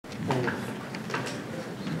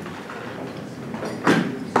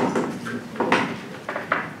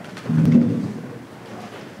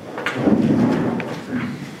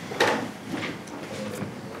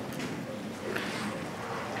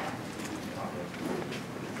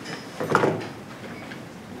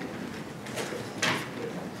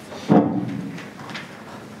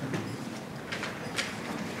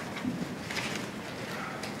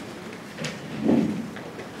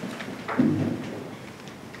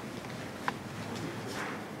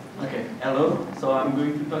Hello, so I'm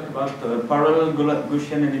going to talk about parallel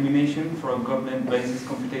Gaussian elimination for Gröbner basis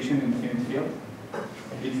computation in finite field.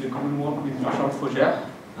 It's a common work with Lachartre.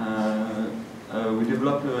 We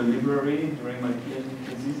developed a library during my PhD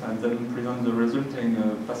thesis and then present the result in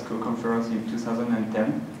a Pascal conference in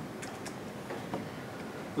 2010.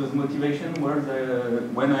 So the motivation was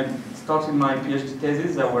when I started my PhD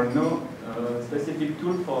thesis, there were no specific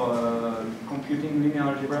tool for computing linear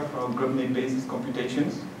algebra for Gröbner basis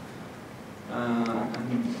computations.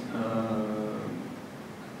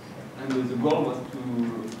 And the goal was to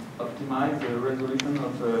optimize the resolution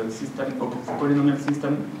of a system, of polynomial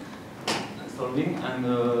system solving, and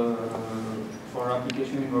for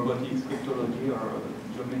application in robotics, cryptology, or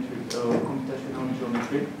geometry, computational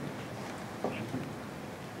geometry.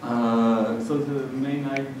 So the main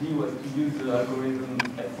idea was to use the algorithm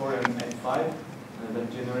F4 and F5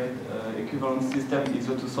 that generate equivalent system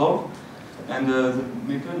easier to solve. And the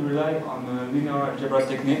method relied on linear algebra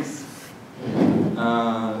techniques.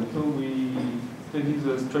 So we studied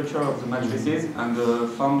the structure of the matrices and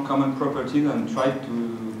found common properties and tried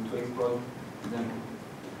to exploit them.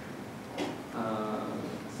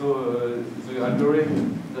 So the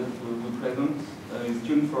algorithm that we present is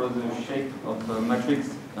tuned for the shape of a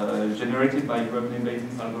matrix generated by Gröbner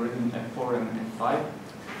basis algorithm F4 and F5.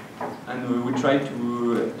 And we try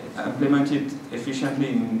to implement it efficiently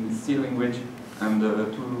in C language and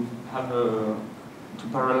to have to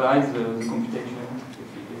parallelize the computation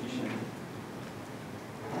efficiently.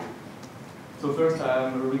 So first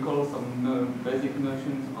I will recall some basic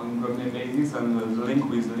notions on Gröbner basis and the link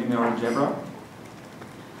with linear algebra,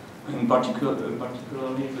 in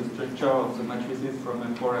particularly the structure of the matrices from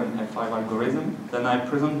F4 and F5 algorithm. Then I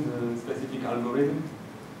present the specific algorithm,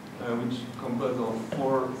 which composed of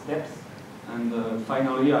 4 steps, and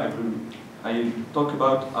finally I talk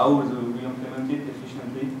about how we implement it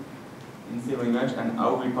efficiently in C language and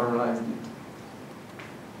how we parallelized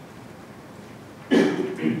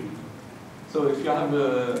it. So if you have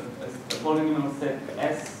a polynomial set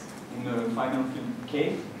S in a final field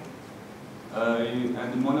K,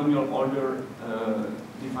 and the monomial order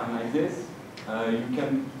defined like this, you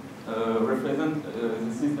can represent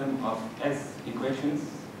the system of S equations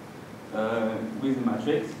with a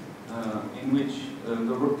matrix in which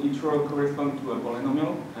each row corresponds to a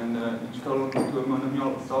polynomial and each column to a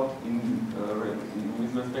monomial sort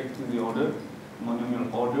with respect to the order,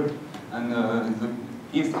 monomial order, and the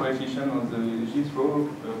ith coefficient of the jth row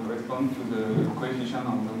corresponds to the coefficient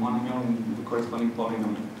of the monomial in the corresponding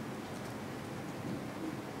polynomial.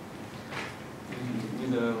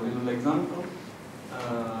 With a little example,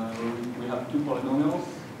 we have 2 polynomials.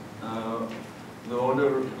 The order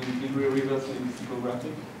with degree reversely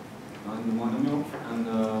psicographic in the monomial, and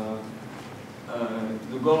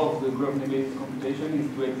the goal of the Gröbner basis computation is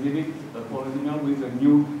to exhibit a polynomial with a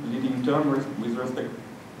new leading term with respect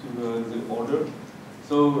to the order.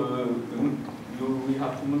 So we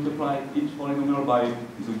have to multiply each polynomial by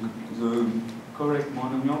the correct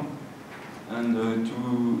monomial, and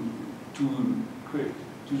to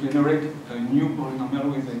generate a new polynomial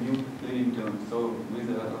with a new leading term. So with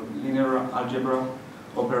a linear algebra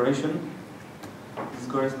operation, this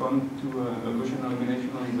corresponds to a Gaussian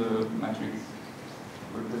elimination of the matrix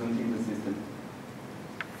representing the system.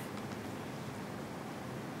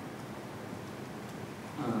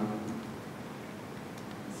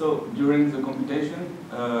 So during the computation,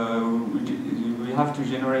 we have to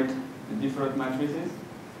generate different matrices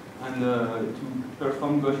and to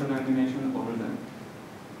perform Gaussian elimination over them.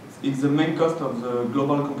 It's the main cost of the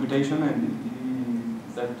global computation, and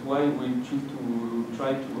that's why we choose to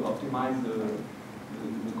try to optimize the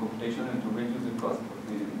computation and to reduce the cost of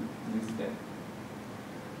this step.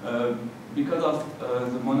 Because of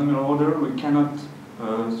the monomial order, we cannot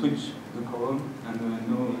switch the column, and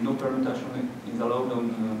no permutation is allowed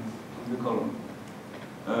on the column.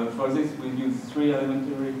 For this, we use 3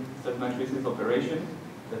 elementary submatrices operations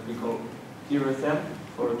that we call TRSM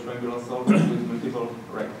for a triangular solver with multiple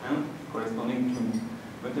rectangles, corresponding to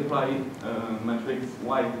multiply matrix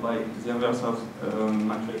Y by the inverse of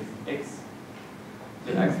matrix X.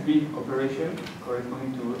 The XP operation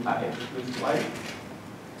corresponding to AX plus Y.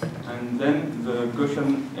 And then the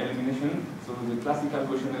Gaussian elimination, so the classical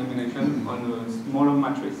Gaussian elimination on a smaller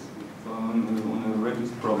matrix, so on a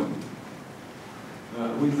reduced problem.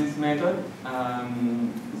 With this method,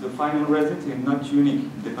 the final result is not unique,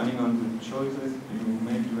 depending on the choices you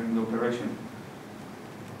make during the operation.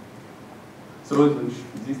 So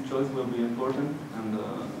this choice will be important and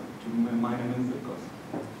to minimize the cost.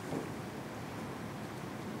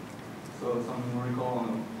 So some recall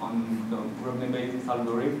on the Gröbner basis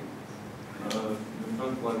algorithm. The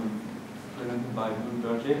first was represented by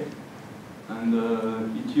Gröbner, and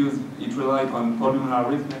it relied on polynomial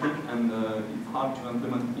arithmetic, and it's hard to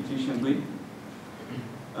implement efficiently.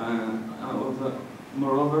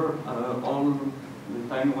 Moreover, all the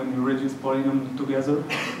time when you reduce polynomials together,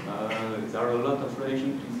 there are a lot of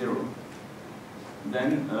relation to zero.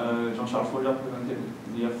 Then Jean-Charles Fourier presented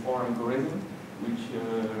the F4 algorithm, which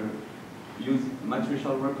used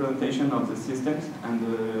matricial representation of the systems and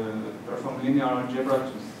perform linear algebra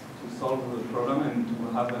to solve the problem and to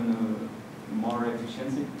have more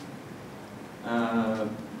efficiency.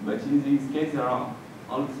 But in this case, there are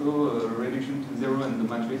also a reduction to zero, and the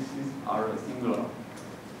matrices are singular.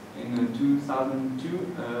 In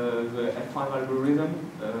 2002, the F5 algorithm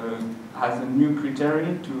has a new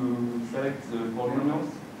criterion to select the polynomials,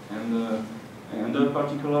 and under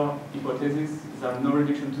particular hypothesis, there is no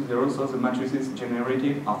reduction to zero, so the matrices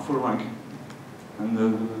generated are full rank, and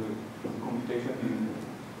the computation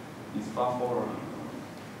is far more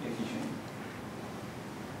efficient.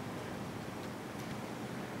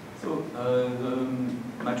 So the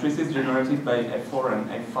matrices generated by F4 and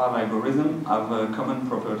F5 algorithm have common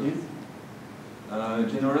properties.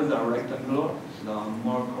 Generally, they are rectangular, there are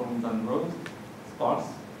more columns than rows, sparse.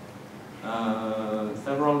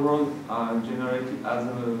 Several rows are generated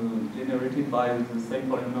by the same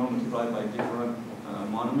polynomial multiplied by different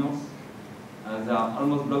monomials. They are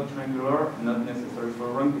almost block triangular, not necessary for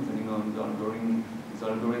rank, depending on the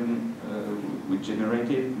algorithm which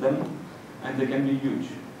generated them, and they can be huge.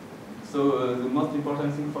 So the most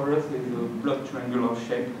important thing for us is the block triangular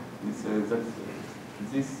shape. That's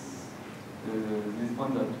this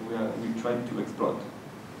one that we tried to exploit.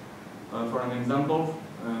 For an example,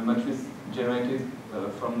 matrix generated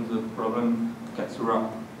from the problem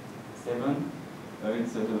Katsura 7.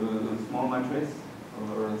 It's a small matrix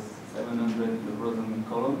over 700 rows and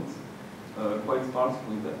columns, quite sparse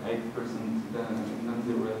with 8%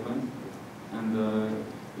 non-zero element, and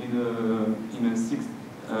in a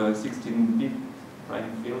 16-bit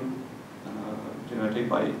prime field generated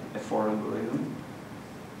by F4 algorithm.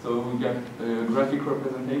 So we got a graphic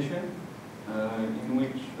representation in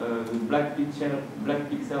which the black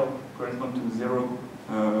pixel corresponds to zero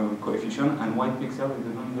coefficient, and white pixel is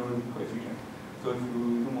a non-zero coefficient. So if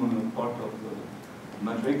you zoom on a part of the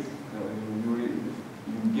matrix,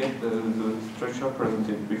 you get the structure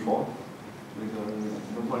presented before, with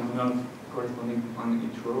the polynomial corresponding on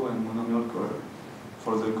each row and monomial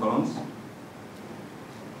for the columns.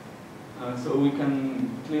 So we can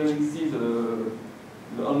clearly see the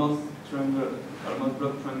almost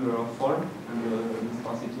block triangular form and the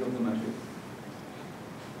sparsity of the matrix.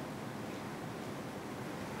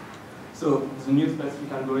 So the new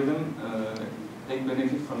specific algorithm take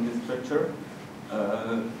benefit from this structure,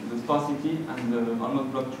 the sparsity and the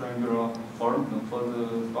almost block triangular form. And for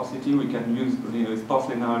the sparsity, we can use the sparse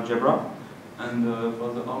linear algebra. And for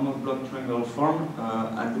the almost block triangular form,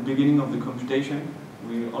 at the beginning of the computation,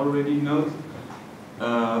 we already know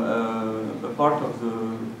a part of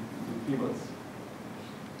the pivots.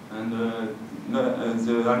 And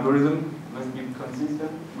the algorithm must be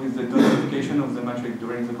consistent with the densification of the matrix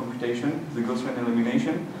during the computation, the Gaussian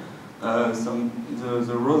elimination.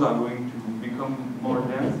 The rows are going to become more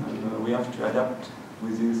dense, and we have to adapt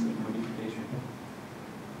with this modification.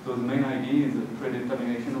 So the main idea is the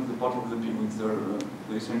predetermination of the part of the pivots,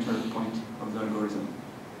 the essential point of the algorithm.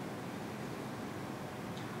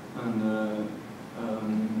 And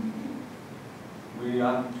we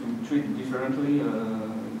have to treat differently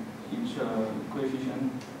each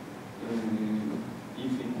coefficient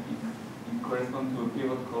if it corresponds to a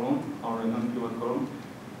pivot column or a non-pivot column.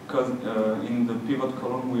 Because in the pivot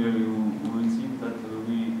column we will see that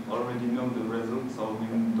we already know the result, so we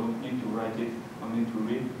don't need to write it, only to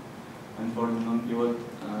read. And for the non-pivot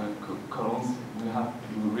columns, we have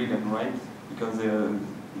to read and write, because the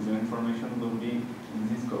information will be in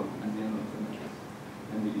this column at the end of the matrix,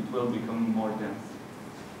 and it will become more dense.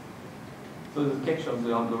 So the sketch of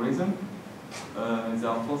the algorithm, there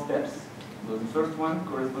are 4 steps. So the first one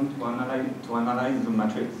corresponds to analyze the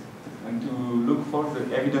matrix and to look for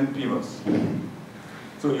the evident pivots.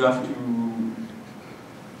 So you have to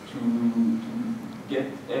get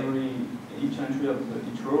each entry of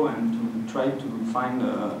each row and to try to find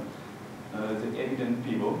the evident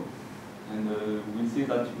pivot. And we see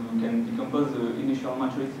that you can decompose the initial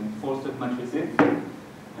matrix in 4 sub-matrices,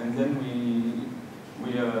 and then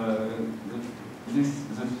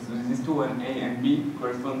these two, and A and B,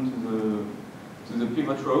 correspond to the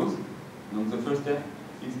pivot rows. And the first step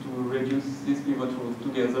is to reduce these pivot rows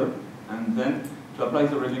together, and then to apply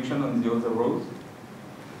the reduction on the other rows.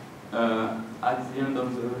 At the end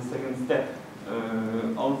of the second step,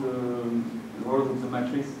 all the rows of the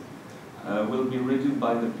matrix will be reduced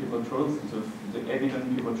by the pivot rows, the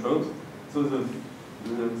evident pivot rows. So the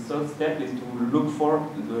third step is to look for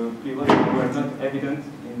the pivots that were not evident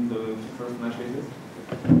in the first matrices.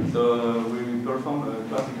 So we perform a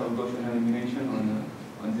classical Gaussian elimination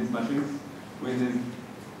on this matrix, which is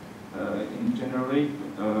in generally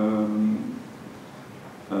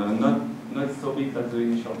not so big as the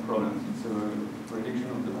initial problem. It's a prediction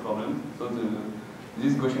of the problem. So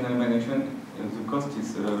this Gaussian elimination, the cost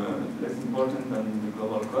is less important than the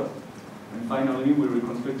global cost. And finally, we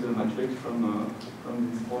reconstruct the matrix from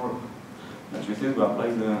these four matrices. We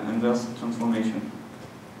apply the inverse transformation.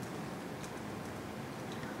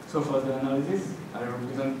 So for the analysis, I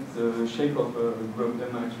represent the shape of a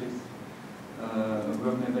Gröbner matrix,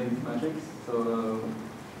 Gröbner-based matrix. So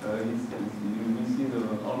we see the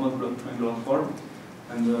almost block triangular form,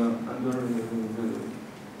 and under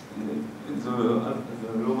the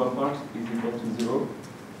lower part is equal to 0.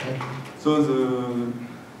 So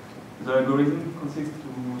the algorithm consists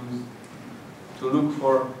to look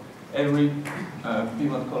for every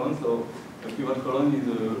pivot column. So a pivot column is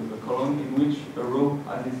a column in which a row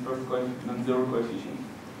has its first non-zero coefficient.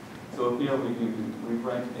 So here we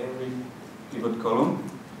write every pivot column.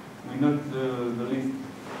 We note the list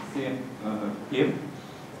here.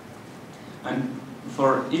 And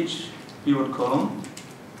for each pivot column,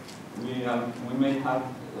 we may have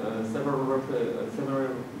several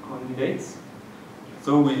candidates.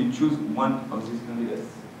 So we choose one of these candidates,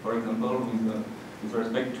 for example, with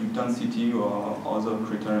respect to density or other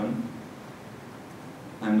criterion.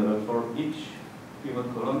 And for each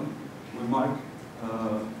pivot column, we mark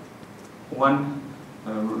one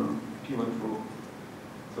pivot row.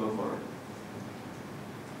 So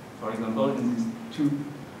for example, in these two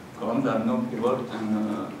columns there are no pivot,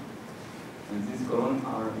 and these columns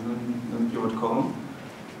are non-pivot column.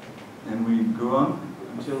 And we go on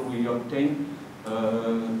until we obtain a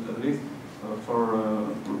list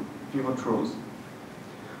for pivot rows.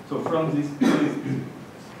 So from this list,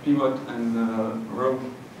 pivot and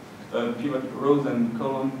pivot rows and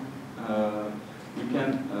column, we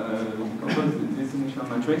can compose this initial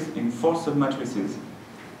matrix in 4 submatrices.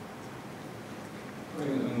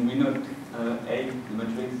 We note A, the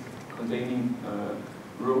matrix containing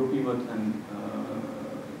row pivot and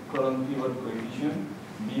column pivot coefficient.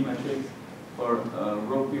 B matrix for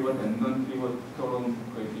row pivot and non-pivot column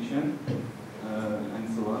coefficient,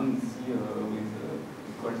 and so on. C with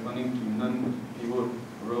corresponding to non-pivot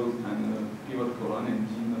rows and pivot column, and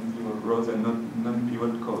G non-pivot rows and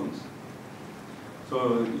non-pivot columns.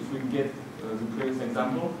 So if we get the previous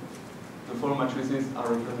example, the 4 matrices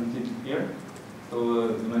are represented here. So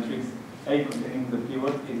the matrix A containing the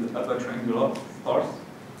pivot is upper triangular sparse.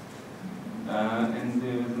 And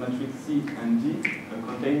the matrix C and D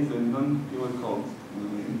contains the non-pivot columns,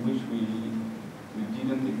 in which we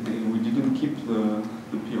didn't keep the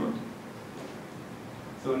pivot.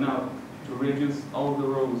 So now, to reduce all the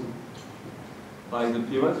rows by the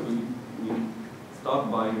pivots, we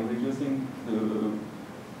start by reducing the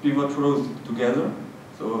pivot rows together.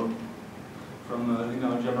 So from a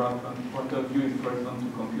linear algebra point of view, it corresponds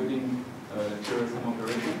to computing theorem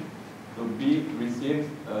operation. So B receives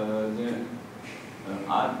the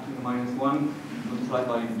add to the -1 multiplied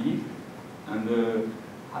by B, and the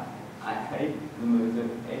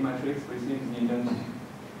A matrix receives the identity.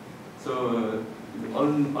 So all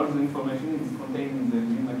the information is contained in the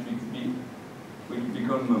new matrix B, which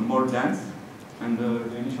becomes more dense, and the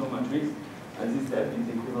initial matrix at this step is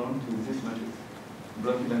equivalent to this matrix.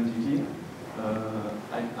 Block identity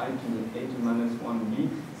I to the A to -1B,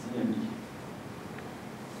 C and D.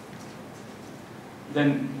 Then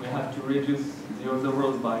we have to reduce the other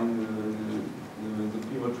rows by the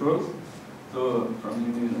pivot rows. So from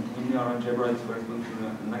linear algebra, it corresponds to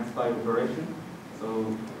an X5 operation. So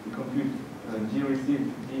we compute G receives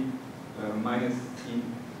D minus C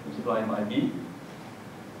multiplied by B,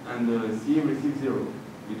 and C receives 0,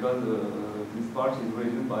 because this part is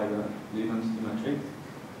reduced by the identity matrix.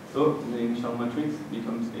 So the initial matrix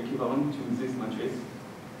becomes equivalent to this matrix,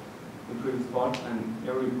 the previous part, and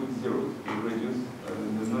here we put zeros to reduce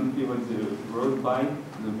the non-pivot rows by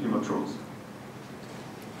the pivot rows.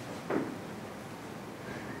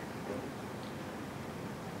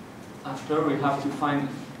 After, we have to find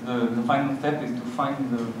the final step is to find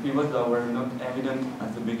the pivots that were not evident at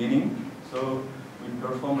the beginning. So we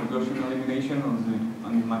perform a Gaussian elimination on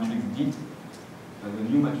the matrix D, the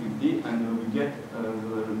new matrix D, and we get the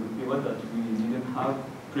pivot that we didn't have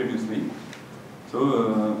previously. So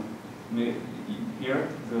here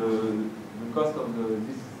the cost of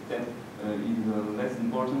this step is less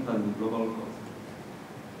important important as the global cost.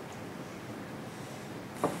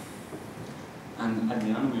 And at the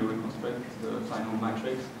end, we reconstruct the final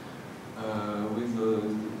matrix with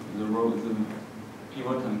the rows, the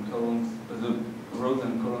pivot and columns, the rows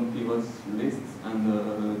and column pivots lists, and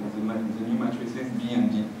the new matrices B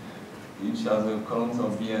and D. Each has the columns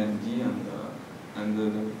of B and D, and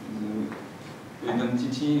the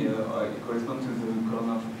identity corresponds to the column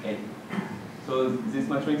of A. So this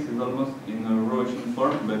matrix is almost in a Roachian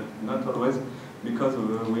form, but not always, because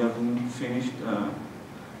we haven't finished.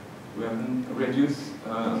 We haven't reduced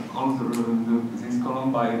all this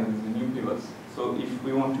column by the new pivots. So if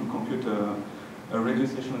we want to compute a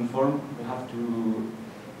reduced echelon form, we have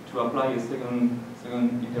to apply a second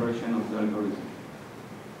iteration of the algorithm.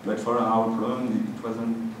 But for our problem, it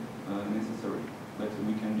wasn't necessary, but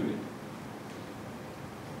we can do it.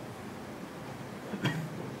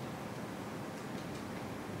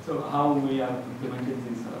 So how we have implemented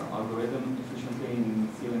this algorithm efficiently in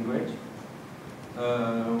C language?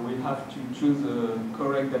 We have to choose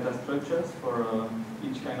correct data structures for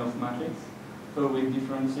each kind of matrix. So we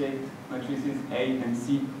differentiate matrices A and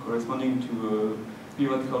C corresponding to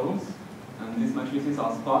pivot columns, and these matrices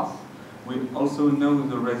are sparse. We also know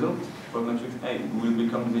the result. For matrix A will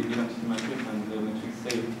become the identity matrix, and the matrix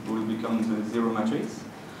A will become the zero matrix.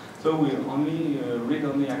 So we only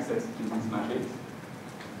read-only access to this matrix.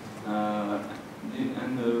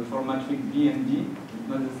 And for matrix B and D, it's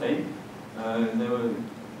not the same. They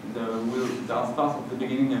are sparse at the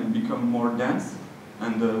beginning and become more dense,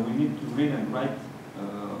 and we need to read and write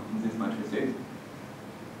these matrices.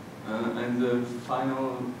 And the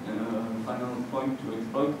final point to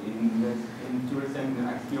exploit in Turing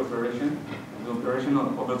XP operation, the operation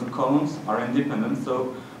over the columns are independent,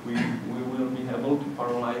 so we will be able to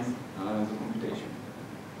parallelize the computation.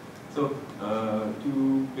 So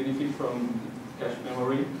to benefit from cache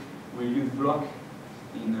memory, we use block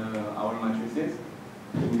in our matrices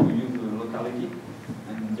to use the locality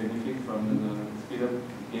and benefit from the speed up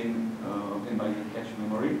gain obtained by the cache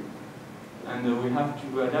memory. And we have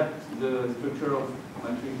to adapt the structure of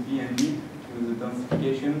matrix B and D to the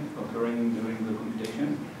densification occurring during the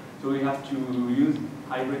computation. So we have to use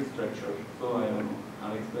hybrid structure. So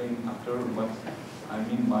I'll explain after what I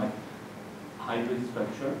mean by hybrid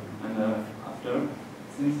structure. And after,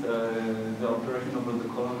 since the operation over the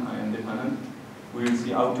column are independent, we will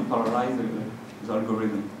see how to parallelize the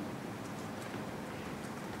algorithm.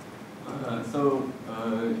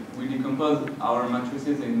 We decompose our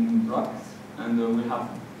matrices in blocks, and we have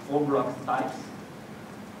 4 blocks types.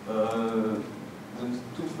 The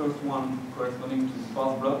two first one corresponding to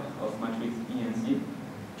sparse block of matrix B and C,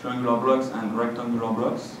 triangular blocks and rectangular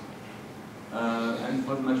blocks. And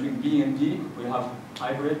for the matrix B and D, we have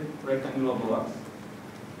hybrid rectangular blocks,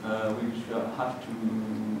 which have to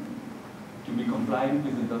be compliant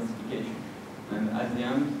with the densification. And at the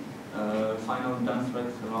end, final dense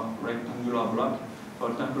rectangular block for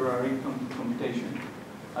temporary computation.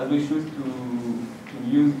 As we choose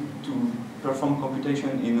to perform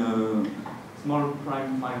computation in a small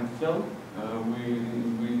prime time field, we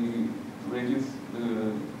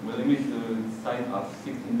limit the size of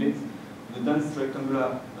 16 bits. The dense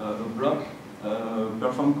rectangular block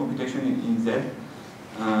perform computation in Z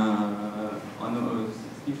on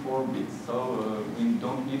 64 bits. So we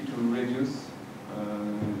don't need to reduce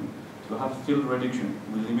to have field reduction.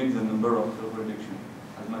 We limit the number of field reduction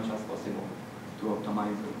as much as possible to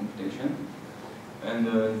optimize the computation. And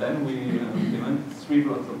then we implement 3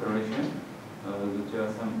 blocks operation, the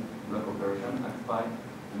TSM block operation, XPy,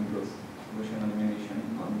 and Gaussian elimination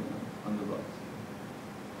on the blocks.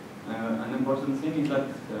 An important thing is that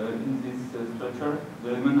in this structure, the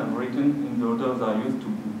elements are written in the order they are used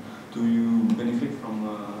to benefit from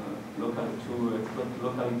to exploit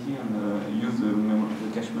locality and use the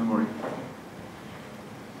cache memory.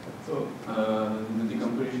 So the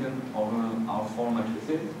decomposition of our 4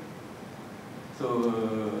 matrices. So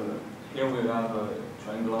here we have a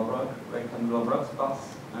triangular block, rectangular block,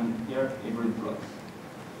 sparse, and here hybrid blocks.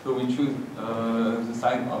 So we choose the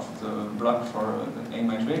size of the block for the A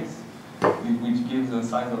matrix, which gives the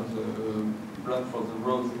size of the block for the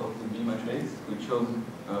rows of the B matrix, which shows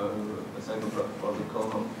a size of block for the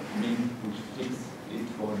column of B, which fixes it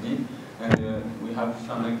for D. And we have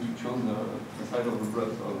finally to choose the size of the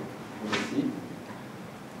blocks of the C.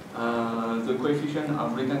 The coefficient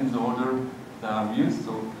I've written in the order that I've used,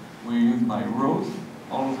 so we use by rows.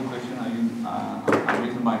 All the coefficients are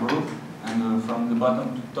written by rows, and from the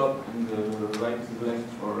bottom to top and the right to the left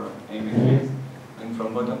for A matrix, and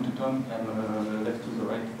from bottom to top and left to the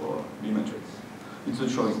right for B matrix. It's a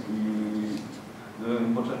choice. the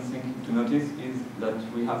important thing to notice is that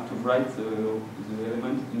we have to write the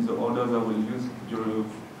element in the order that we'll use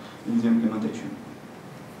in the implementation.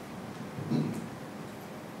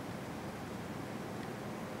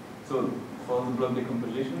 So for the block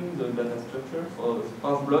decomposition, the data structure, for the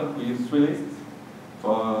sparse block, we use 3 lists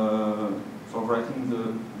for writing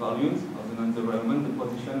the values of the non-zero element, the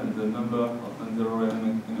position, and the number of non-zero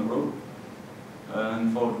elements in a row.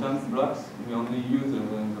 And for dense blocks, we only use the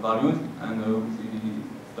values, and we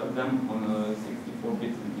stock them on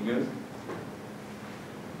 64-bit integers.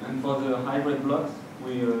 And for the hybrid blocks,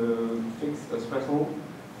 we fix a threshold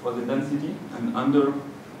for the density, and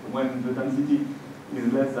when the density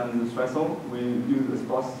is less than the threshold, we use a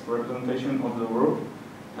sparse representation of the row,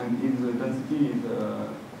 and if the density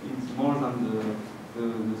is more than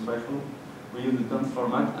the threshold, we use the dense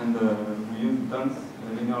format, and we use dense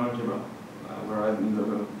linear algebra. Whereas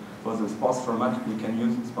for the sparse format, we can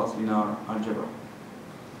use sparse linear algebra.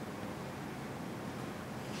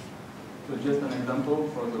 So just an example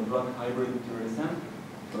for the block hybrid TRSM.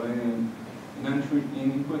 So in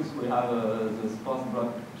inputs, we have the sparse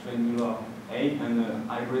block triangular A and the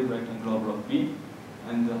hybrid rectangular block B.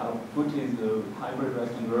 And the output is the hybrid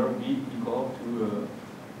rectangular B equal to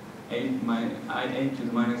A to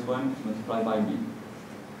the minus 1 multiplied by B.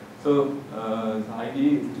 So the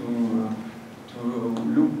idea is to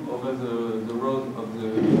loop over the rows of the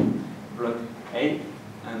block A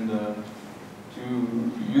and to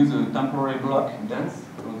use a temporary block dense.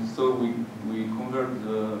 So we convert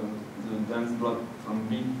the dense block from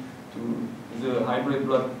B to the hybrid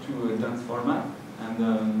block to a dense format,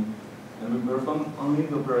 and we perform only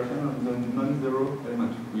the operation on the non-zero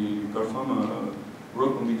element. We perform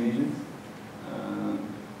row combinations,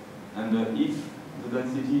 and if the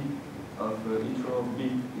density of each row of B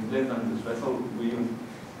is less than the threshold, we use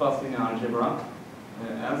sparse linear algebra,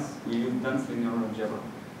 else we use dense linear algebra.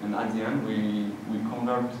 And at the end, we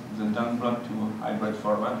convert the dense block to a hybrid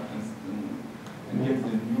format and get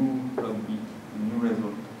the new block B, the new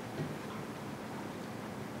result.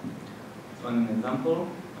 So in an example,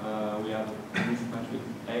 we have this matrix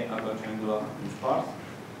A over triangular and sparse.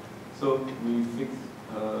 So we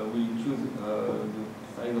choose the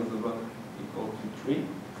size of the block equal to 3.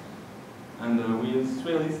 And we use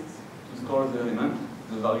 3 lists to store the element,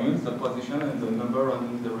 the values, the position, and the number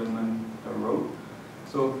on the element per row.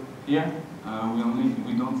 So here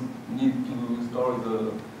we don't need to store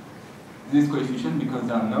this coefficient because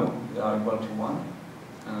they are equal to 1.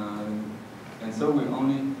 And so we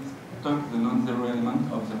only stock the non-zero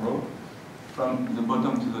element of the row from the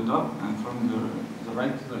bottom to the top and from the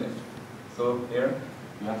right to the left. So here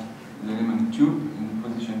we have the element 2 in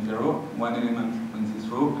position 0, 1 element in this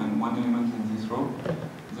row, and 1 element in this row,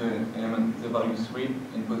 the value 3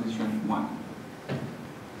 in position 1.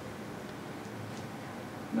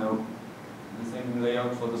 Now, the same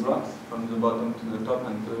layout for the blocks, from the bottom to the top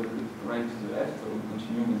and the right to the left. So we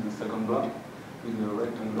continue with the second block, with the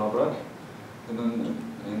rectangular block, and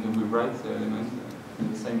then we write the elements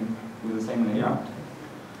with the same layout.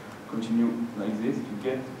 Continue like this to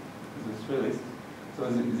get the 3 lists. So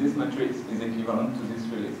this matrix is equivalent to this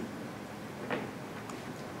 3 lists.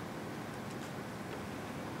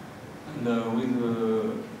 And with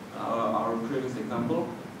our previous example,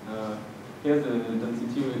 here the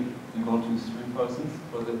density is equal to 3%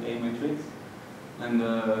 for the A matrix. And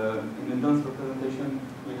in the dense representation,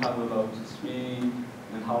 we have about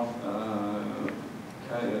 3.5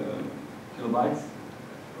 kilobytes,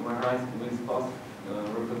 whereas with sparse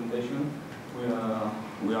representation,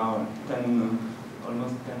 we are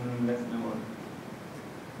almost 10 less memory.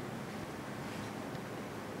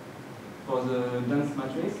 For the dense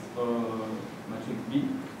matrix, for matrix B,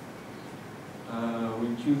 we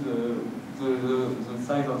choose the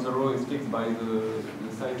size of the row is fixed by the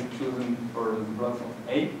size chosen for the blocks of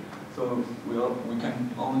A. So we can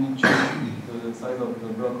only choose the size of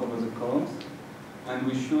the block over the columns, and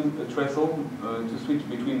we choose a threshold to switch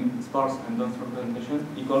between sparse and dense representation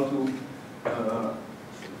equal to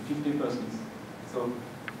 50%. So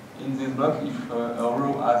in this block, if a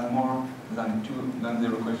row has more than 2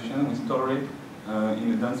 non-zero coefficients, we store it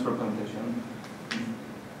in a dense representation.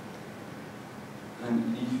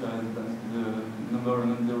 And if the number of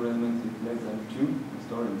non-zero elements is less than 2, we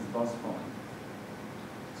store it in sparse form.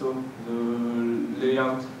 So the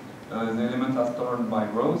layout, the elements are stored by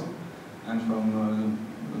rows, and from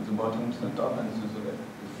the bottom to the top and to the left,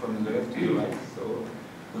 from the left to the right. So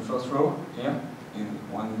the first row here is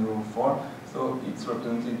 104. So it's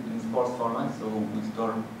represented in sparse format, so we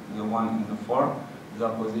store the 1 and the 4, their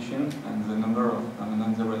position, and the number of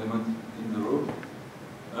non-zero elements in the row.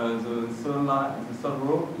 The third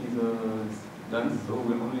row is dense, so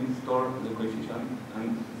we only store the coefficient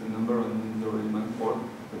and the number on the element 4,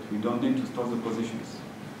 but we don't need to store the positions.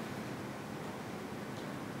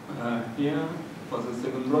 Here, for the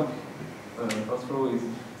second block, first row is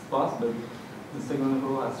sparse, but the second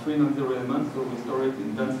row has 3 non-zero elements, so we store it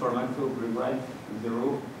in dense format, so we write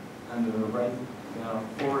 0 and right. There are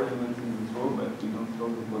 4 elements in this row, but we don't store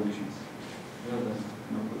the positions. Here, there's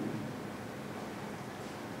no position.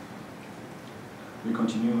 We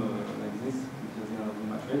continue like this, because the end of the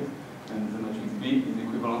matrix, and the matrix B is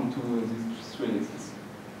equivalent to these 3 lists.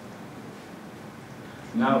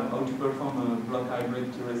 Now, how to perform a block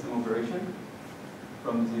hybrid Theorem operation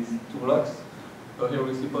from these 2 blocks. So here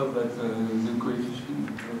we suppose that the coefficient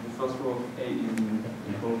of the first row of A is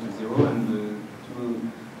equal to 0, and the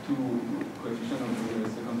two coefficients of the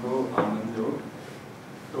second row are non-zero.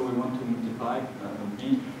 So we want to multiply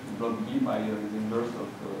block B by the inverse of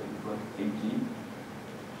block AB.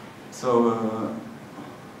 So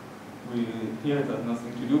here it has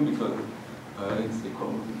nothing to do because it's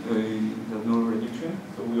equal. There's no reduction,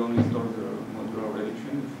 so we only store the modular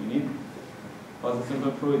reduction if we need. For the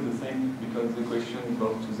second row is the same because the coefficient is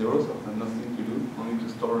equal to 0, so there's nothing to do, only to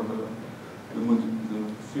store the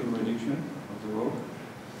field reduction of the row.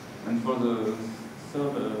 And for the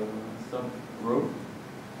third row,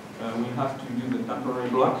 we have to use a temporary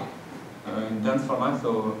block in dense format.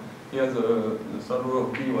 So here the third row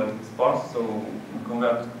of B was sparse, so we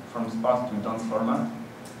convert from sparse to dense format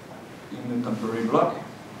in the temporary block.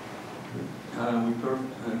 And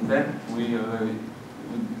then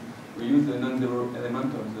we use the non-zero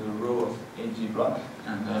element of the row of AG block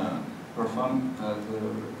and perform the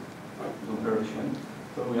operation.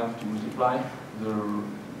 So we have to multiply the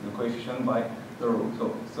coefficient by the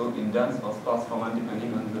row. So in dense or sparse format,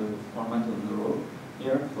 depending on the format of the row.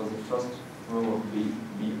 Here, for the first row of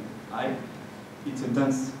BI, it's a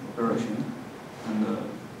dense operation. And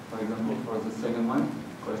for example, for the second one,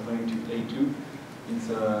 corresponding to A2, it's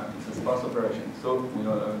a sparse operation. So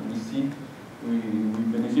we see we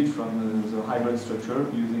benefit from the hybrid structure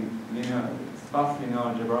using sparse linear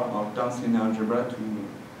algebra or dense linear algebra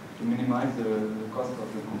to minimize the cost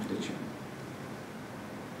of the computation.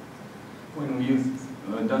 When we use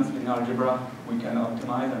dense linear algebra, we can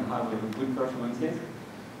optimize and have good performances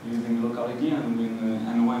using locality, and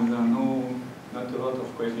when there are not a lot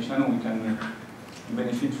of coefficients, we can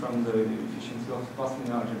benefit from the efficiency of sparse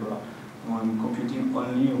linear algebra when computing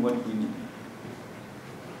only what we need.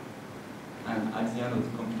 And at the end of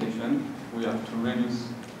the computation, we have to reduce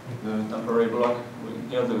the temporary block.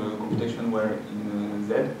 Here the computation were in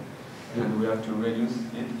Z, and we have to reduce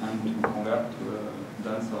it and to convert to a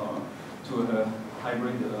dense or to a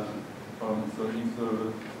hybrid form. So if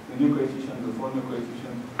the new coefficient, the 4 new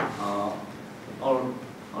coefficients are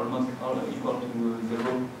almost all equal to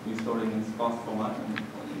 0, we store it in sparse format, and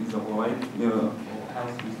otherwise,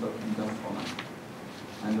 else we store in dense format.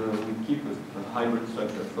 And we keep a hybrid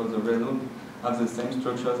structure, so the result has the same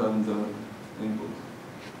structures as the input.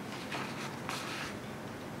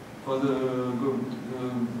 For the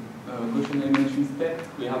Gaussian elimination step,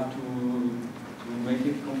 we have to make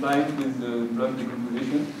it compliant with the block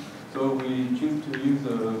decomposition. So we choose to use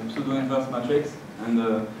a pseudo-inverse matrix,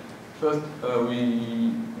 and first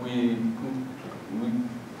we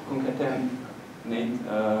concatenate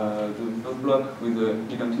the first block with the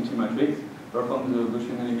identity matrix, perform the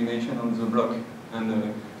Gaussian elimination on the block,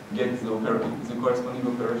 and get the corresponding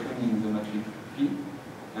operation in the matrix P.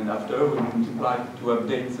 And after, we multiply to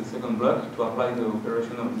update the second block to apply the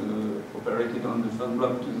operation of the operated on the first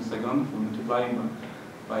block to the second. We multiply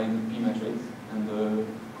by the P matrix and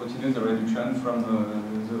continue the reduction from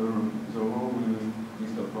the row we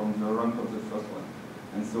start from the rank of the first one,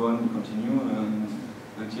 and so on. We continue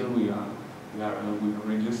until we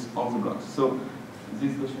reduce all the blocks. So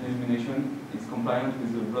this Gaussian elimination is compliant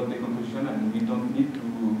with the block decomposition, and we don't need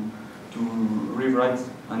to rewrite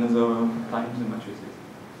another time the matrices.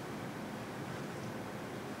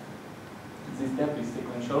 This step is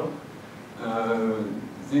sequential.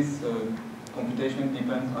 This computation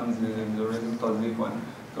depends on the result of this one.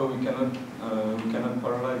 So we cannot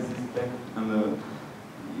parallelize this step, and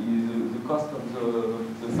the cost of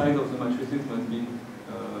the size of the matrices must be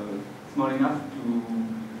small enough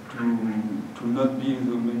to not be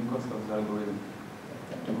the main cost of the algorithm,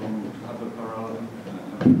 to have a parallel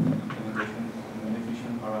implementation, an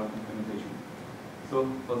efficient parallel implementation. So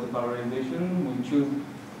for the parallelization, we choose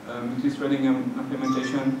multi-threading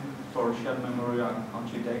implementation for shared memory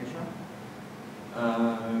architecture.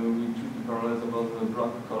 We choose to parallelize about the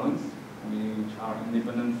block columns, which are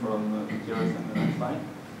independent from TRS and NFI.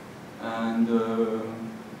 And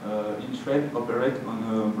each thread operates on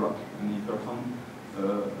a block, and it performs a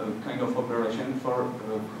kind of operation for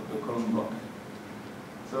a column block.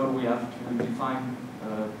 So we have to define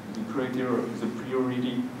the priority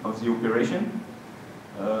of the operation.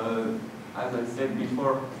 As I said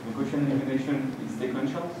before, the Gaussian elimination is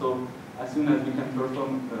sequential, so as soon as we can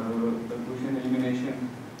perform a Gaussian elimination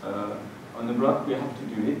on the block, we have to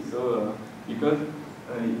do it. So because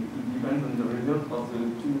it depends on the result of the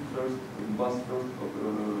first block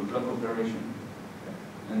operation.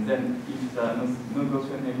 And then if there is no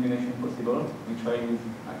Gaussian elimination possible, we try with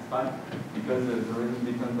AXPI because the result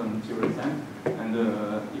depends on TRSM. And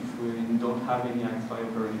if we don't have any AXPI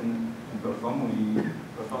operation to perform, we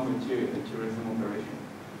perform a TRSM operation.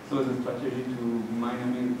 So the strategy to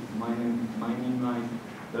minimize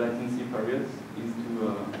the latency periods is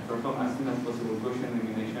to perform as soon as possible Gaussian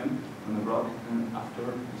elimination on the block, and after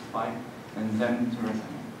AXPI, and then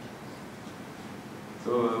TRSM.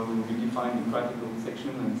 So we define the practical section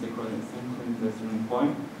and synchronization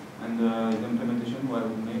point, and the implementation will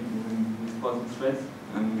make with positive threads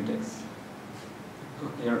and mutex.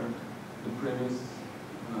 Here, the previous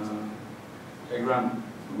diagram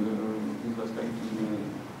with respect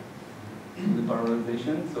to the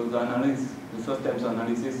parallelization. So the analysis, the first step of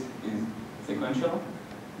analysis is sequential.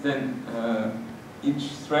 Then each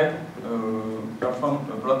thread performs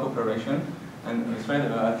a block operation, and the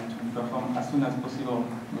thread has to perform as soon as possible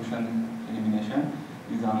Gaussian elimination.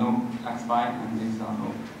 These are no AXPI and these are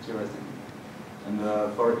no TRSM. And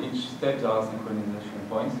for each step there are synchronization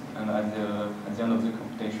points, and at the end of the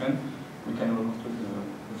computation we can reconstruct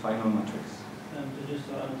the final matrix. So just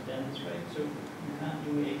to understand this right, so you can't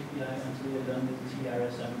do AXPI until you're done with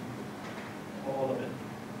TRSM, all of it?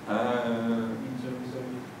 So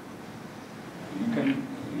you can...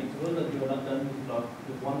 It's well that you are not done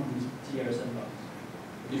with one of these TRSM blocks.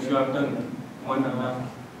 If you have done one then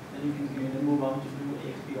you can move on to do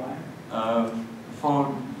AXPI? For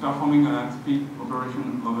performing an AXP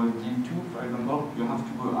operation over D2, for example, you have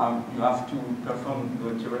to perform the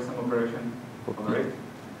TRSM operation over it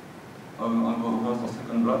over the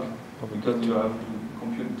second block, because you have to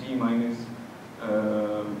compute D minus.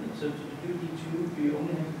 So to do D2, do you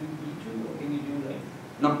only have to do D2, or can you do like?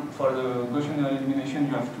 No, for the Gaussian elimination,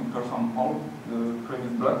 you have to perform all the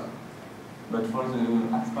previous blocks, but for the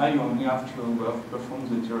AXPI, you only have to perform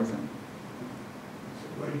the TRSM.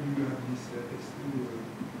 Why do you have this S2?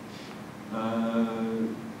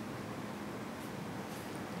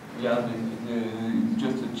 Yeah,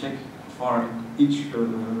 just a check for each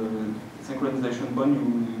synchronization point.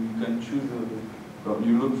 You can choose.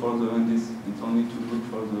 You look for the indice. It's only to look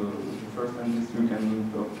for the first indice you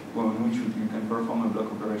can on which you can perform a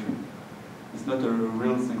block operation. It's not a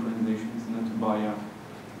real synchronization. It's not a barrier.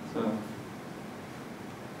 So.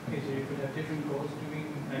 Okay, so you could have different codes doing,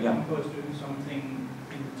 like yeah. one code doing something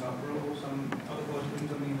in the top row, some other code doing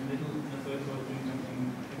something in the middle, and the third code doing something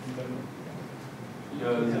in the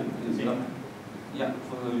middle. Yeah,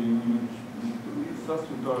 for first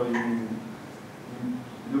you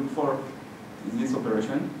look for this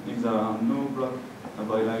operation. If there are no blocks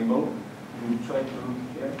available, you try to look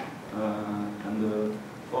here, and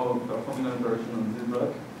for performing an operation on this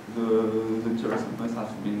block, the TRSM must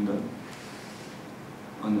have been done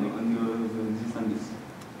on this and this.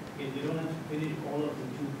 Okay, you don't have to finish all of the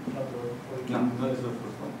two top rows. No, that's the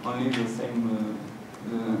first one. Only the same.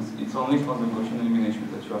 It's only for the Gaussian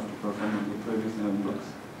elimination that you have to perform on the previous blocks.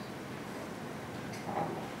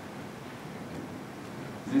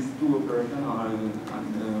 These two operations are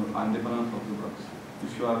independent of the blocks.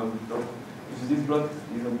 If you have a block, if this block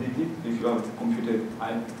is updated, if you have computed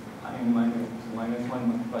I minus 1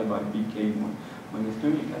 multiplied by bk minus 2,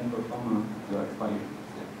 you can perform the AXPI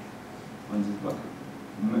step on this block.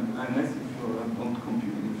 Unless if you don't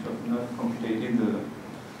compute, if you have not computed the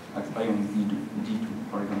AXPI on D2,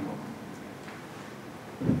 for example.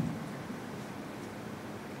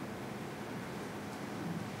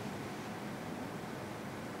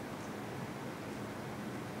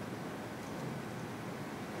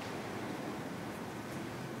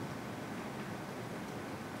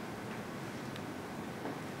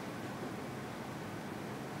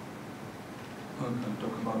 We can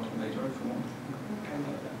talk about it later if you want.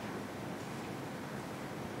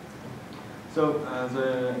 So the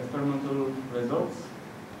experimental results,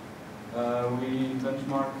 we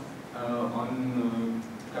benchmark on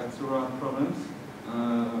Katsura problems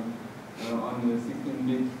on the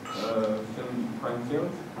 16-bit prime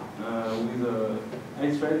field with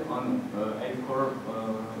 8 thread on 8-core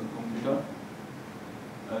computer.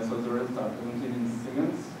 So the results are presented in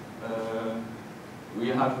seconds. We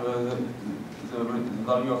have have the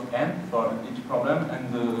value of n for each problem and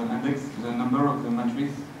index the number of the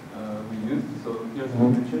matrices we use. So here's the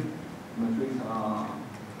dimension. Matrices are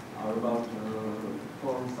about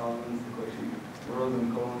 4,000 equations, rows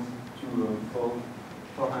and columns to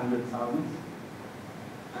 400,000.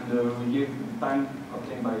 And we give the time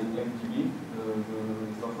obtained by ELAGB, the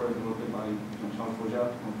software developed by Jean-Charles Roger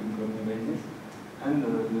on the Gröbner basis, and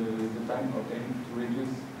the time obtained to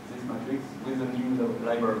reduce this matrix with a new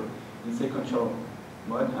library in sequential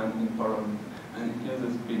mode and in parallel. And here's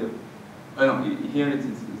the speed up. Here it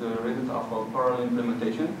is the result of our parallel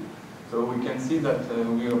implementation. So we can see that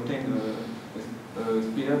we obtain a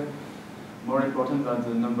speed up more important than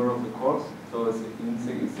the number of the cores. So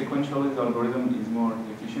sequentially the algorithm is more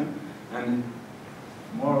efficient, and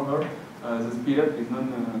moreover the speed up is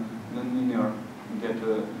non-linear. You get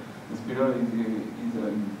the speed up is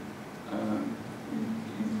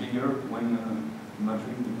bigger when the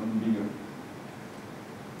matrix becomes bigger.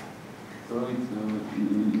 So we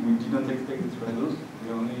didn't expect this result.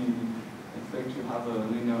 We only expect to have a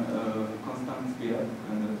linear, constant speed up,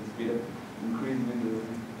 and the speed up increase with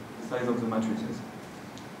the size of the matrices.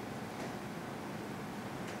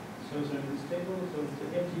 So in this table, so the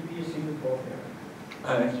ELAGB is single core pair.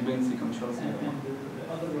 ELAGB is sequential. And the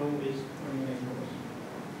other row is ordinary cores.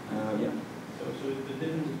 Yeah. So the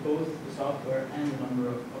difference is both the software and the number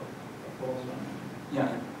of cores running.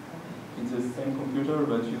 Yeah. It's the same computer,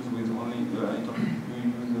 but used with only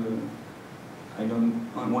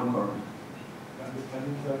on one core. And the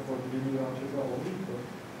timing track for linear algebra only?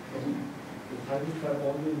 The timing track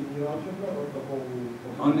only linear algebra or the whole?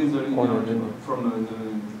 Only the linear algebra from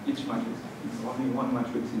each matrix. It's only one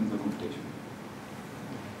matrix in the computation.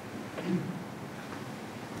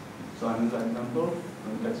 So another example,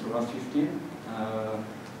 that's row 15.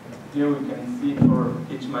 Here we can see for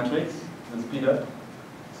each matrix the speed up.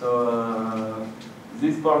 So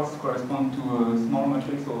these parts correspond to a small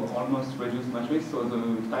matrix or almost reduced matrix, so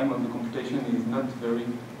the time of the computation is not very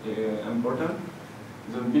important.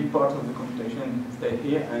 The big part of the computation stays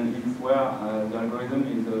here, and it's where the algorithm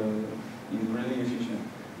is really efficient.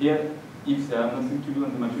 Here, if there are nothing to do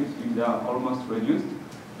on the matrix, if they are almost reduced,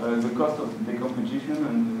 the cost of decomposition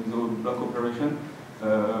and the block operation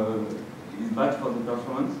is bad for the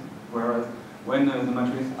performance, whereas when the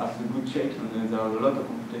matrix has a good shape and there are a lot of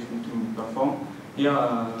computation to perform, here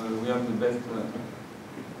we have the best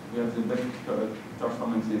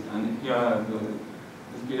performances, and here the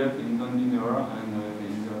speed up is non-linear and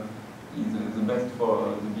is the best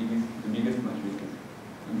for the biggest matrices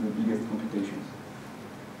and the biggest computations.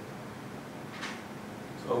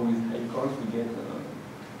 So with 8 cores we get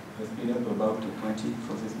a speed up about 20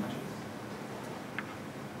 for this matrix.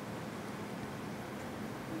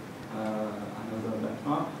 Another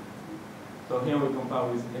benchmark. So here we compare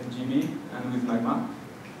with ELAGB and with Magma.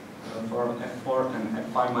 For F4 and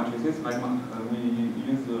F5 matrices, Magma, we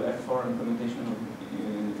use the F4 implementation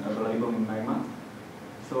available in Magma.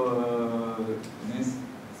 So these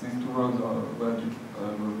two rows were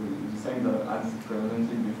the same as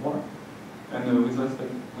presented before. And with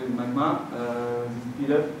respect with Magma, the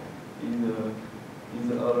speed up is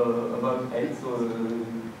about 8. So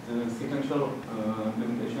the sequential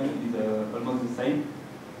implementation is almost the same,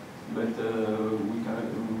 but we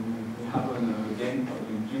have a gain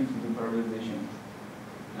due to the parallelization.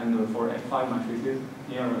 And for F5 matrices,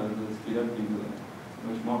 here the speed up is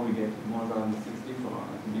much more. We get more than 60 for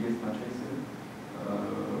the biggest matrices.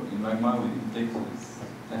 In Magma, it takes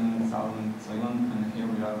 10,000 seconds, and here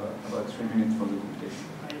we have about 3 minutes for the computation.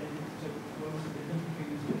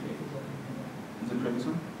 The previous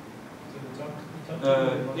one?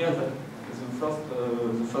 Here,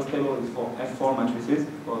 the first table is for F4 matrices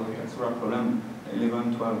for the Kaiserslautern problem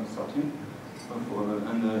 11, 12, 13.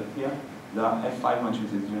 And here there are F5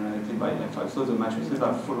 matrices generated by F5. So the matrices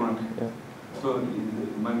are full rank. Yeah. So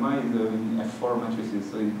Magma is in F4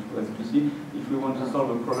 matrices. So it was to see if we want to solve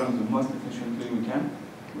a problem the most efficiently we can,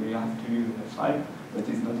 we have to use F5, but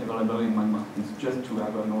it's not available in Magma. It's just to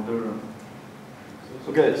have an order.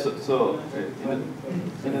 Okay, so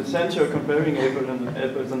in a sense you're comparing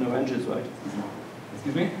apples and oranges, right?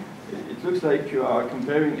 Excuse me? It looks like you are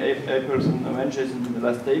comparing apples and oranges in the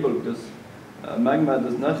last table, because Magma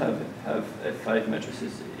does not have F5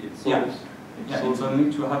 matrices. It's it's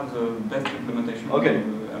only to have the best implementation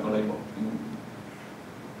available.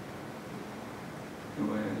 You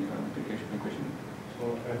have application question? So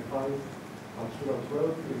F5 Algebra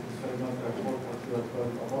 12 is the same as F4 Algebra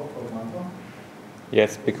 12 above for Magma?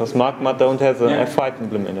 Yes, because Magma don't have an F5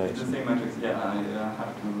 implementation. It's the same matrix, I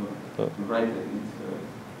have to write it.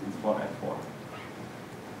 It's for F4.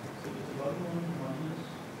 So it's the bottom one minus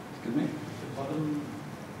Excuse me? The bottom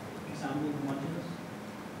example homogeneous?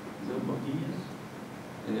 The Homogeneous?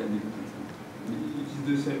 Yeah, I didn't understand. It is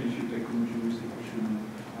the same if you take homogeneous equation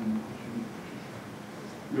and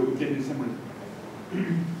you obtain the same result.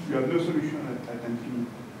 You have no solution at infinity.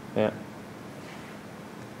 Yeah.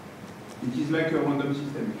 It is like a random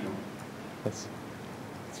system, if you want. Yes.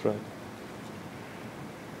 That's right.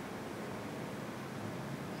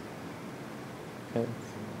 Okay.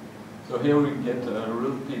 So here we get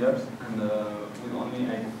real speedups, and with only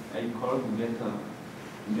 8 cores, we get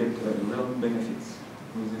real benefits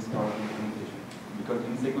with this parallel implementation. Because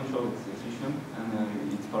in sequential it's efficient and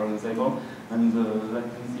it's parallelizable, and the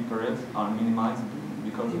latency periods are minimized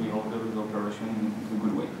because we order the operation in a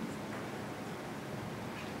good way.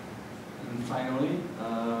 And finally,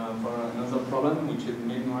 for another problem, which is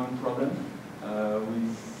mid-rank problem, we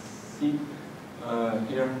see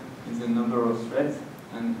here is the number of threads,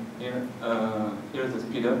 and here here's the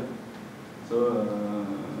speed up. So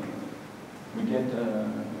we can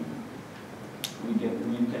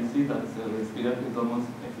see that the speed up is almost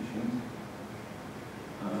efficient.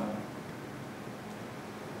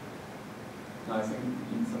 I think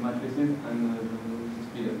it's the matrices and the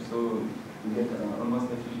speed up. So we get almost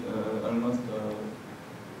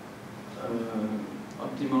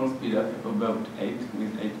optimal speed up about 8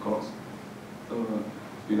 with 8 cores. So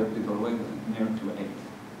speed up is always near to 8.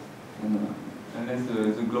 And unless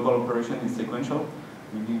the global operation is sequential,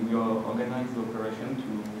 we organize the operation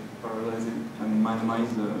to parallelize it and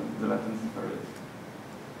minimize the latency period.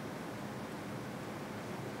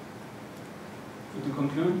 So to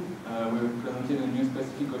conclude, we presented a new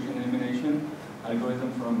specific Gaussian elimination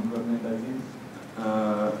algorithm from Gröbner basis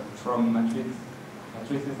from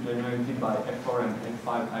matrices generated by F4 and F5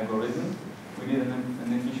 algorithms. We did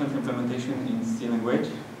an efficient implementation in C language,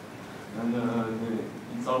 and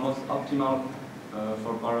it's almost optimal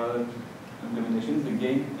for parallel implementations. The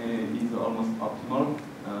gain is almost optimal,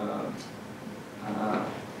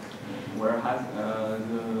 whereas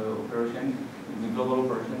the operation, the global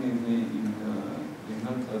operation is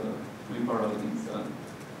not fully parallel,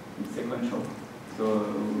 it's sequential. So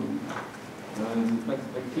the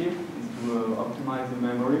perspective is to optimize the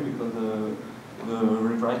memory because the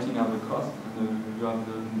rewriting of the cost,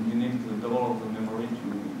 and you need the double of the memory to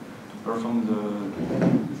perform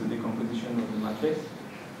the decomposition of the matrix.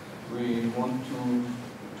 We want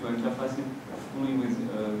to interface it fully with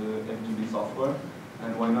the F2B software,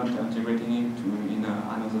 and why not integrating it in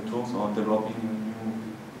another tools or developing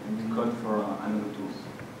a new code for another tools.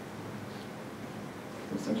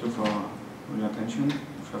 So thank you for your attention. If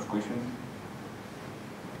you have questions.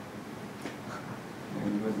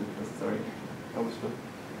 And was the first story.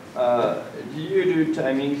 Do you do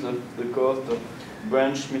timings of the cost of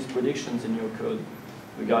branch mispredictions in your code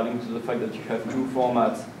regarding to the fact that you have two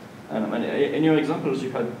formats? And in your examples,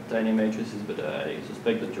 you had tiny matrices, but I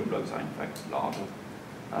suspect that your blocks are in fact larger.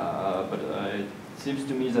 But it seems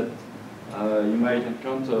to me that you might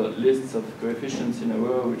encounter lists of coefficients in a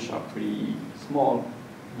row which are pretty small,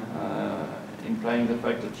 implying the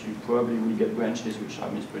fact that you probably will get branches which are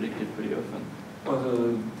mispredicted pretty often. Or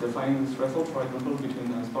defining the threshold, for example,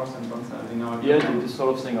 between sparse and dense linear. Yeah, this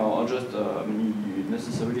sort of thing, or just you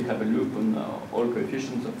necessarily have a loop on all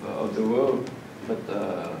coefficients of the row, but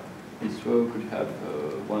this row could have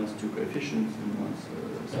once 2 coefficients and once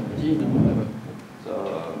 17 and whatever. So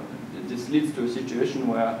this leads to a situation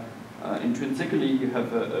where intrinsically you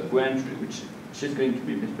have a branch which is going to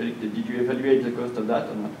be mispredicted. Did you evaluate the cost of that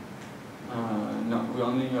or not? No, we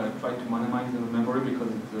only try to minimize the memory because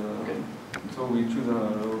it's okay. So we choose a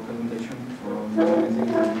representation for minimizing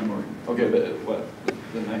the memory. Okay, but well,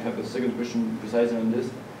 then I have a second question precisely on this.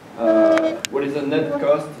 What is the net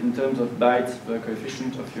cost in terms of bytes per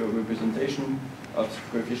coefficient of your representation of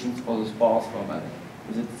coefficients for the sparse format?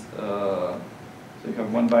 Is it so you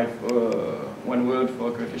have 1 byte for 1 word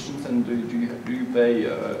for coefficients, and do you pay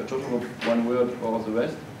a total of 1 word for the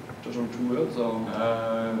rest? Total 2 words, or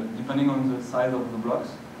depending on the size of the blocks,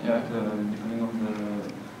 yeah, depending on the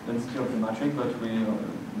density of the matrix, but we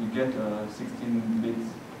get 16 bits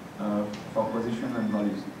for position and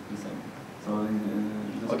values, the same. So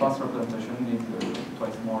the sparse representation needs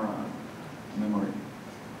twice more memory.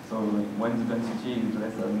 So when the density is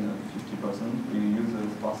less than 50%, we use the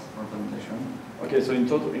sparse representation. Okay, so in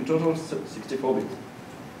total 64 bits.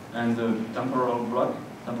 And the temporal block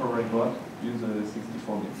use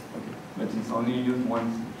 64 bits. Okay, but it's only used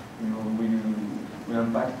once. We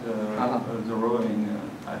unpack the row at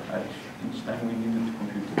each time we needed to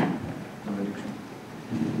compute the reduction.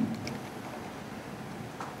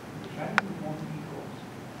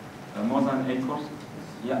 More than 8 cores?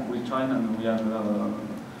 Yeah, we tried, and we have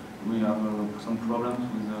we have some problems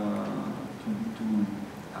with to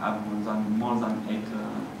have more than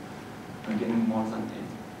 8, getting more than 8.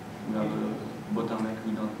 We have a bottleneck,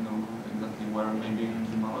 we don't know exactly where, maybe in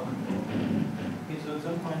the model. Okay, so at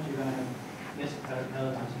some point you're going to have, yes,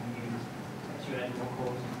 parallelising games as you add more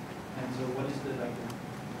cores. And so what is the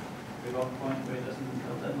rough point where it doesn't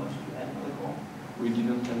help that much to add another core? We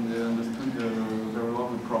didn't understood very well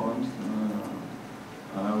the problems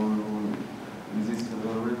with this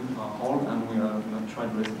hole, and we have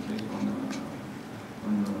tried recently on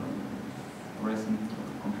recent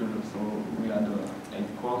computers. So we had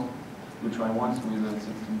 8 cores. We tried once with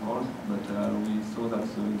 16 cores, but we saw that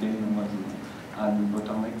the game was had a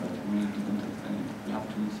bottleneck, but we didn't explain it. We have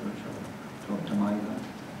to research to optimize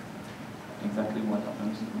exactly what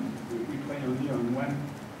happens. We tried only on one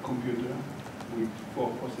computer with 4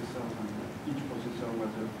 processors, and each processor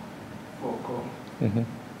was a 4 core. Mm-hmm.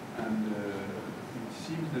 And it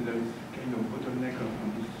seems that there is kind of bottleneck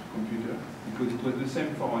on this computer, because it was the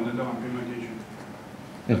same for another implementation.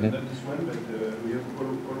 Mm-hmm. Not this one, but we have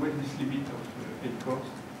always this limit of 8 cores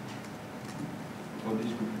for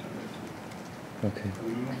this computer. Okay.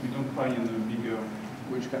 We don't try on a bigger.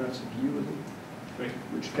 Which kind of CPU was it? Right.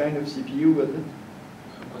 Which kind of CPU was it?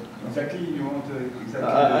 Exactly, you want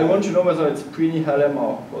exactly. I want to know whether it's pre-Nihalem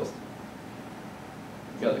or post.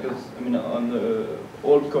 Yeah, because I mean on the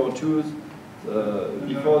old Core 2s,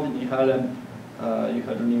 before the Nihalem, you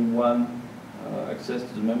had only one access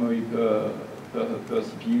to the memory per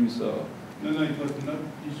CPU. So No, it was not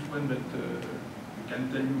this one, but I can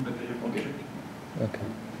tell you, but I have to check. Okay.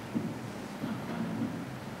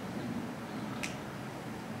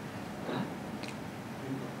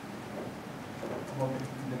 About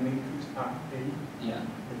the matrix A, Yeah.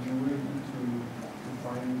 and you were able to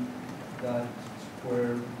find that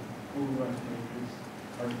square full rank matrix.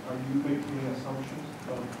 Are you making assumptions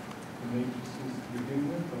about the matrices to begin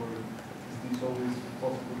with, or is this always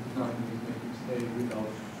possible to find the matrix A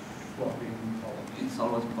without swapping columns? It's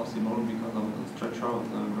always possible because of the structure of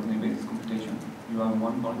the Gröbner-based computation. You have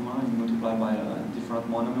one polymer, you multiply by different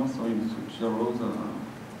monomers, so you switch the rows.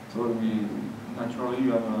 So naturally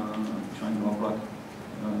you have a triangular block,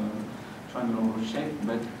 triangular shape,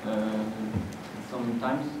 but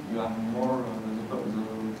sometimes you have more the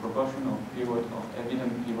proportion of pivot, of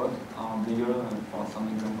evident pivot are bigger for some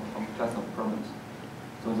example from class of problems.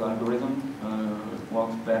 So the algorithm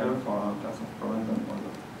works better for a class of problems than for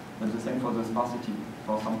others. But the same for the sparsity.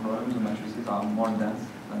 For some problems, the matrices are more dense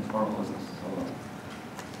than for others.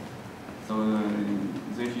 So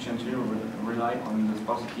the efficiency rely on the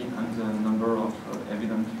sparsity and the number of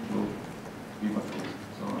evident pivot rows.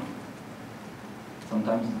 So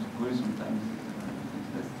sometimes it's good, sometimes it's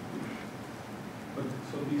less good. But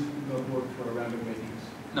so these would not work for a random matrix?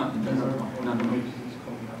 No, it doesn't work. No. Matrices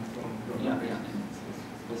coming out from Yeah, it's a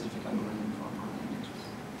specific algorithm for matrices.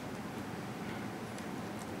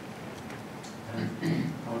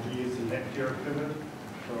 How do you select your pivot?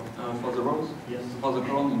 For the rows, Yes. for the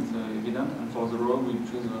column it's evident, and for the row we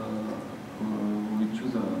choose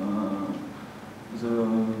the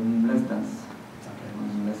less dense,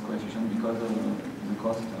 the less coefficient, because the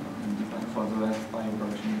cost depends. For the SPI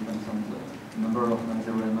operation depends on the number of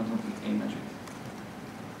non-zero elements of the A matrix.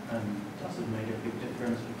 And does it make a big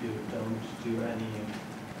difference if you don't do any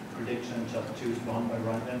prediction, just choose one by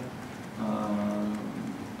random?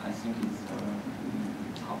 I think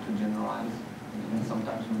it's hard to generalize. And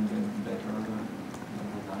sometimes we get better,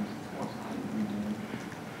 sometimes it's worse.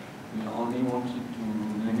 We only wanted to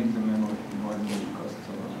limit the memory because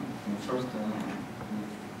the first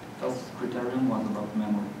criterion was about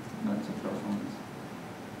memory, not the performance.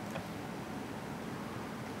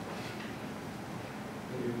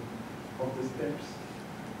 Of the steps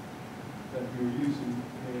that you're using,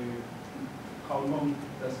 how long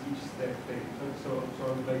does each step take? So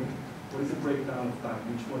like, what is the breakdown of that?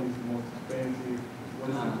 Which one is the most expensive?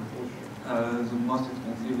 What is the proportion? The most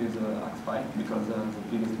expensive is XPi, because the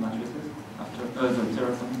biggest matrices after the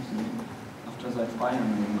theorem, after the XPi and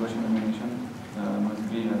the Gaussian elimination must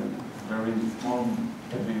be very small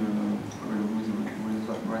with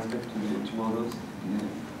respect to the two others.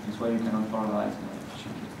 This way you cannot parallelize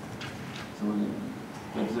efficiently. So,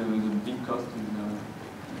 but the big cost is the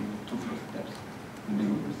two first steps. The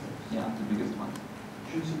biggest one.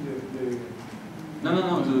 Choosing No,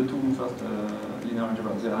 the two first linear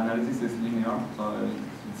algebra. The analysis is linear, so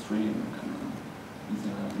it's free and is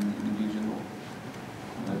individual.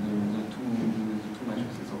 The two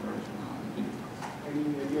matrices operation are the biggest cost. Any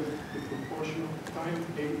idea of the proportion of time,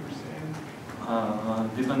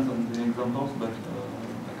 80%? Depends on the examples, but I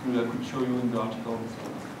could show you in the article.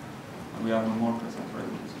 We have a more precise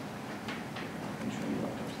result. show you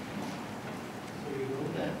after. So you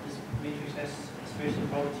wrote that this matrix has a special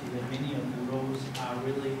property that many of the rows are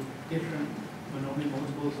really different monomial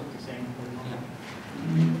multiples of the same polynomial.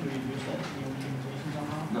 Do you use that in your implementation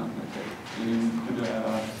somehow? No, not yet. You could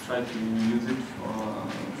try to use it for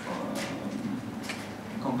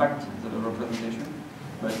compact the representation,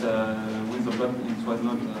 but with the block it was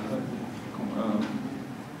not.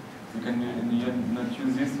 You can not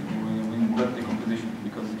use this with block decomposition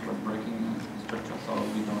because it was breaking the structure, so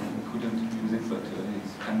we couldn't use it. But it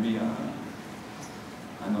can be an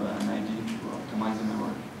idea to optimize the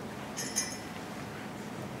memory.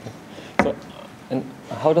 So, and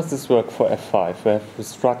how does this work for F5? We have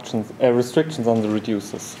restrictions on the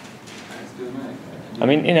reducers. Excuse me. I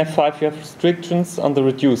mean, in F5 you have restrictions on the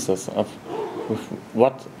reducers of with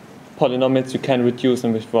what polynomials you can reduce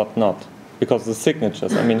and with what not, because the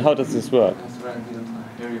signatures. I mean, how does this work? That's right. I didn't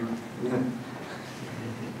hear you.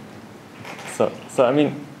 So I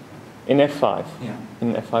mean, in F5, Yeah.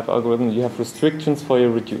 in F5 algorithm, you have restrictions for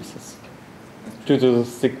your reducers due to the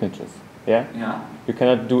signatures. Yeah. Yeah. You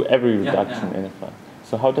cannot do every Yeah, reduction yeah. in F5.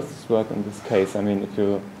 So how does this work in this case? I mean, if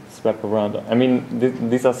you swap around, I mean,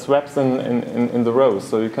 these are swaps in the rows,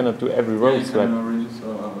 so you cannot do every row you swap. can reduce,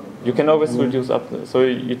 You can always reduce up. So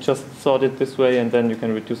you just sort it this way, and then you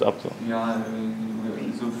can reduce up. Yeah,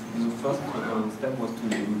 the first step was to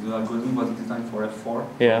the algorithm was designed for F4.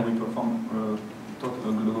 Yeah. We perform total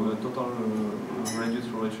reduced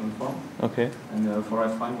relation form, Okay. and for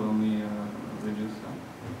F5 we only reduce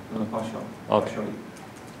partial. Okay. Partially.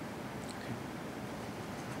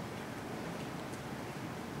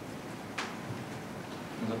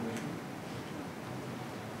 Another question?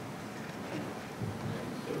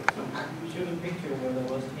 So you showed a picture where there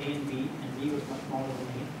was A and B, and B was much smaller than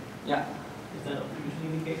A. Yeah. Is that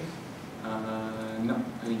usually the case? No,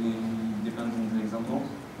 it depends on the examples,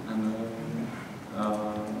 and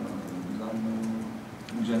then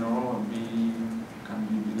in general B can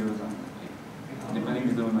be bigger than A, depending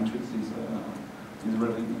if the matrix is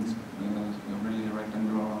really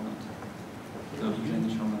rectangular or not. The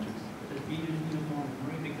initial matrix. Does B usually use more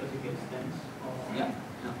memory because it gets dense? Or Yeah.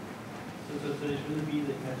 So it shouldn't be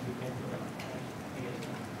that you have to be careful about, I guess.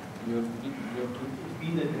 You have to. It's B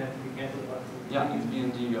that you have to be careful about. Yeah, in B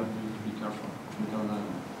and D you have to be careful because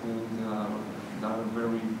they are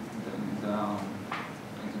very the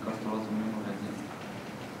cost a lot of memory at the end.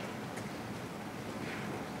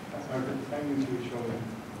 Are the timings you show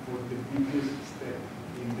was the biggest step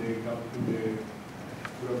in the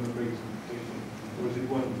Gröbner breaks computation? Or is it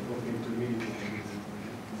one of the intermediate?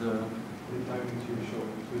 The timings you show,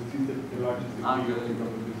 was this the largest degree of the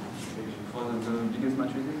Gröbner breaks computation? For the biggest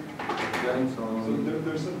matrices, yeah, So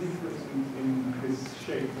there's a difference in this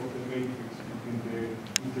shape of the matrix between the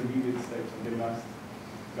intermediate steps and the last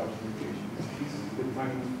Gaussian equation. This is the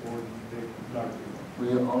timing for the larger one. we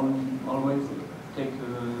always take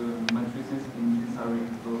matrices in this area,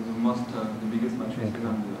 so the biggest matrices and the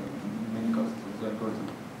main cost of the algorithm.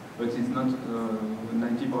 But it's not 90%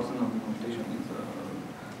 of the computation, it's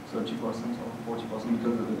 30% or 40%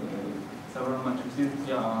 because several matrices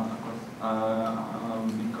are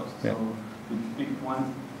big cost. Yeah. So we pick one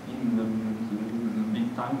in the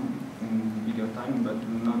big time, in bigger time, but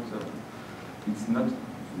not. It's not.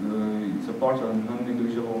 It's a part of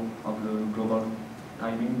non-negligible of the global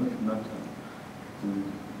timing, but not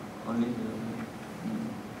only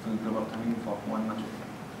the global timing for one matrix.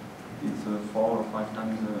 It's 4 or 5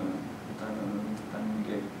 times the time we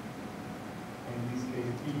gave. In this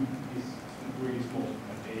case, E is really small,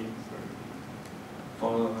 and A is very big.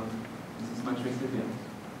 For this matrix, yes.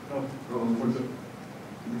 No, for the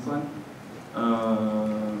This one?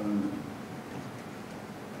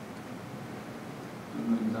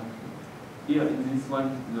 Not exactly. Here in this one,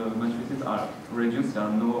 the matrices are reduced. There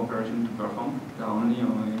are no operation to perform. They are only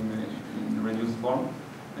in reduced form.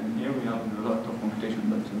 And here we have a lot of computation,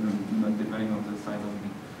 but not depending on the size of the.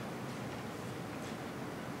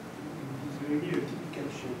 It's really a typical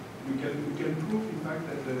shape. We can prove, in fact,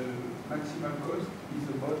 that the maximal cost is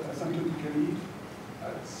about asymptotically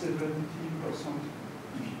at 70%.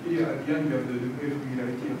 Here at the end you have the degree of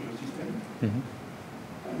regularity of your system. Mm-hmm.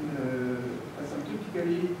 And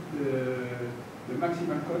asymptotically the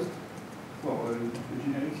maximal cost for the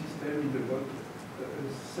generic system is about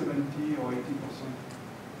 70 or 80%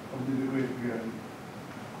 of the degree of regularity.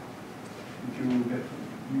 If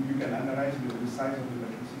you can analyze the size of the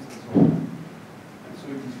matrices and so on. And so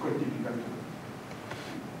it is quite difficult to.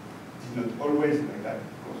 It is not always like that, of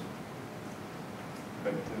course.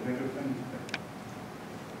 But very often it's like that.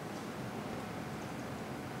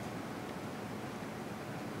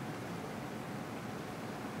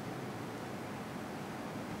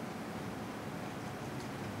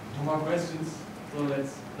 No more questions, so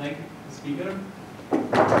let's thank the speaker.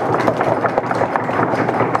 And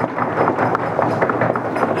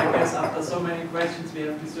I guess after so many questions, we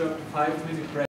have to serve a 5-minute break.